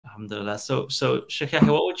Alhamdulillah. So Shaykh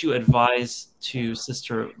Yahya, what would you advise to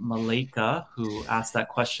Sister Malaika who asked that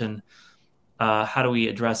question? How do we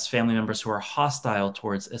address family members who are hostile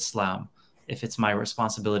towards Islam if it's my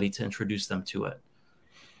responsibility to introduce them to it?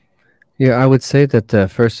 Yeah, I would say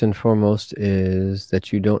that first and foremost is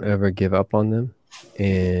that you don't ever give up on them,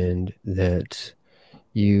 and that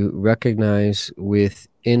you recognize with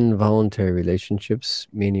involuntary relationships,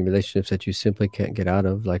 meaning relationships that you simply can't get out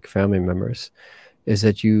of, like family members, is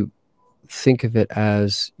that you think of it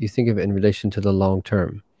in relation to the long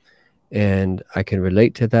term. And I can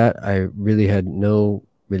relate to that. I really had no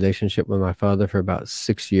relationship with my father for about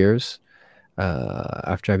 6 years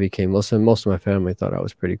after I became Muslim. Most of my family thought I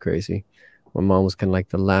was pretty crazy. My mom was kind of like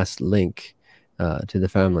the last link to the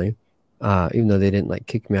family, even though they didn't like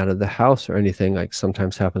kick me out of the house or anything, like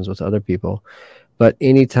sometimes happens with other people. But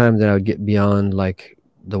anytime that I would get beyond like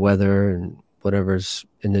the weather and whatever's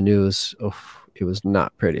in the news, oh, it was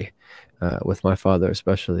not pretty with my father,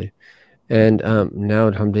 especially. And now,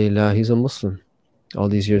 alhamdulillah, he's a Muslim all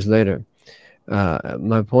these years later.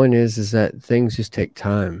 My point is that things just take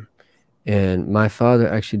time. And my father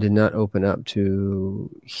actually did not open up to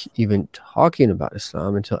even talking about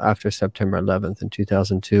Islam until after September 11th in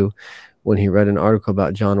 2002, when he read an article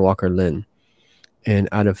about John Walker Lynn. And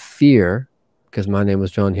out of fear, because my name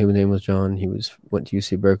was John, his name was John, went to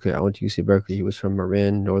UC Berkeley, I went to UC Berkeley, he was from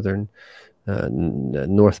Marin, North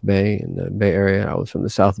Bay in the Bay Area, I was from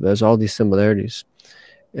the South Bay. There's all these similarities.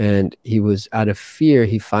 And he was, out of fear,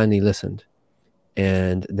 he finally listened.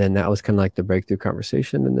 And then that was kind of like the breakthrough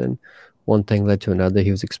conversation. And then one thing led to another.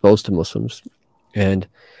 He was exposed to Muslims. And,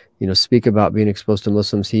 speak about being exposed to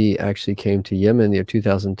Muslims. He actually came to Yemen in the year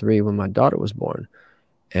 2003 when my daughter was born.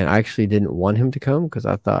 And I actually didn't want him to come because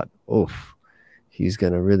I thought, oh, he's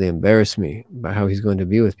going to really embarrass me by how he's going to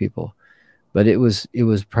be with people. But it was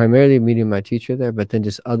primarily meeting my teacher there, but then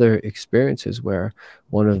just other experiences where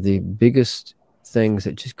one of the biggest things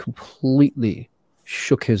that just completely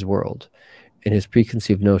shook his world and his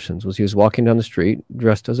preconceived notions was he was walking down the street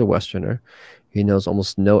dressed as a Westerner. He knows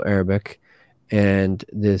almost no Arabic. And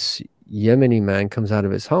this Yemeni man comes out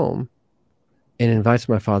of his home and invites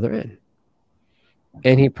my father in.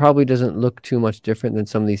 And he probably doesn't look too much different than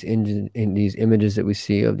some of these in these images that we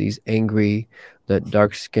see of these angry, the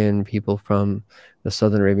dark-skinned people from the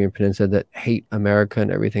Southern Arabian Peninsula that hate America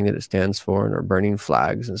and everything that it stands for and are burning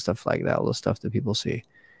flags and stuff like that, all the stuff that people see.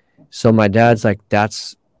 So my dad's like,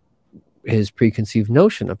 that's his preconceived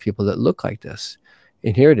notion of people that look like this.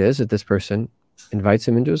 And here it is that this person invites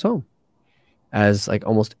him into his home, as like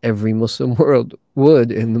almost every Muslim world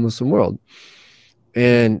would in the Muslim world.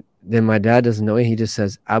 And then my dad doesn't know it. He just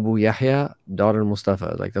says Abu Yahya, daughter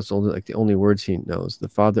Mustafa. Like that's the only words he knows. The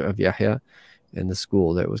father of Yahya, and the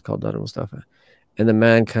school that was called Daughter Mustafa. And the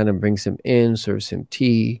man kind of brings him in, serves him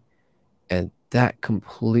tea, and that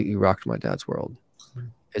completely rocked my dad's world.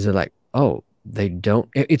 Is it like, oh, they don't?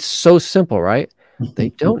 It's so simple, right? They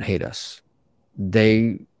don't hate us.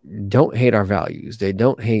 They don't hate our values. They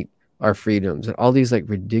don't hate our freedoms, and all these like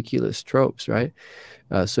ridiculous tropes, right?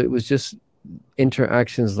 So it was just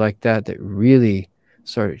interactions like that that really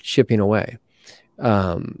started chipping away.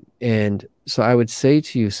 And so I would say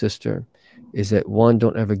to you, sister, is that one,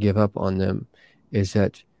 don't ever give up on them. Is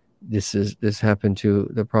that this happened to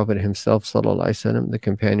the Prophet himself, sallallahu alaihi wasallam, the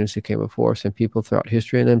companions who came before us, and people throughout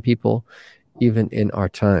history, and then people even in our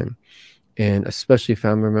time. And especially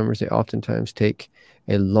family members, they oftentimes take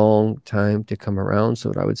a long time to come around. So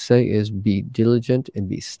what I would say is be diligent and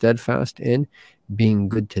be steadfast in being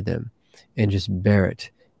good to them, and just bear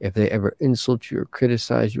it. If they ever insult you or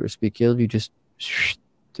criticize you or speak ill of you, just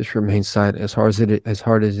remain silent, as hard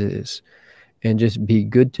as it is, and just be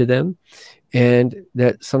good to them. And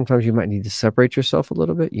that sometimes you might need to separate yourself a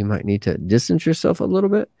little bit. You might need to distance yourself a little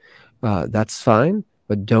bit. That's fine,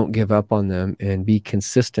 but don't give up on them, and be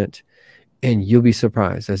consistent. And you'll be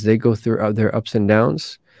surprised as they go through their ups and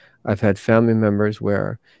downs. I've had family members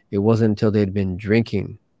where it wasn't until they'd been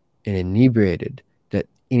drinking and inebriated that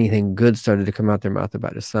anything good started to come out their mouth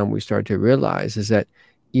about Islam. We started to realize is that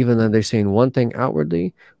even though they're saying one thing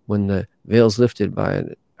outwardly, when the veil's lifted by a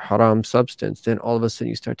haram substance, then all of a sudden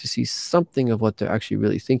you start to see something of what they're actually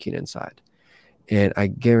really thinking inside. And I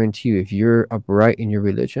guarantee you, if you're upright in your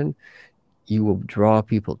religion, you will draw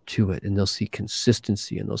people to it, and they'll see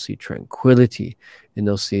consistency, and they'll see tranquility, and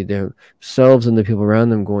they'll see themselves and the people around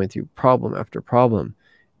them going through problem after problem.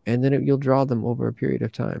 And then you'll draw them over a period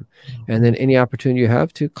of time. And then any opportunity you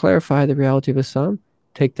have to clarify the reality of Islam,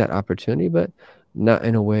 take that opportunity, but not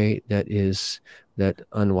in a way that is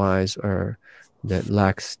unwise or that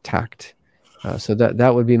lacks tact. So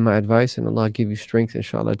that would be my advice, and Allah give you strength,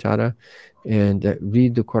 inshallah ta'ala, and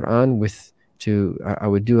read the Quran with I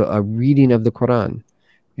would do a reading of the Quran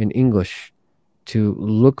in English to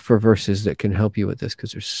look for verses that can help you with this,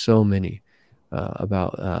 because there's so many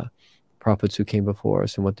about prophets who came before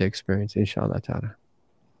us and what they experienced, inshallah ta'ala.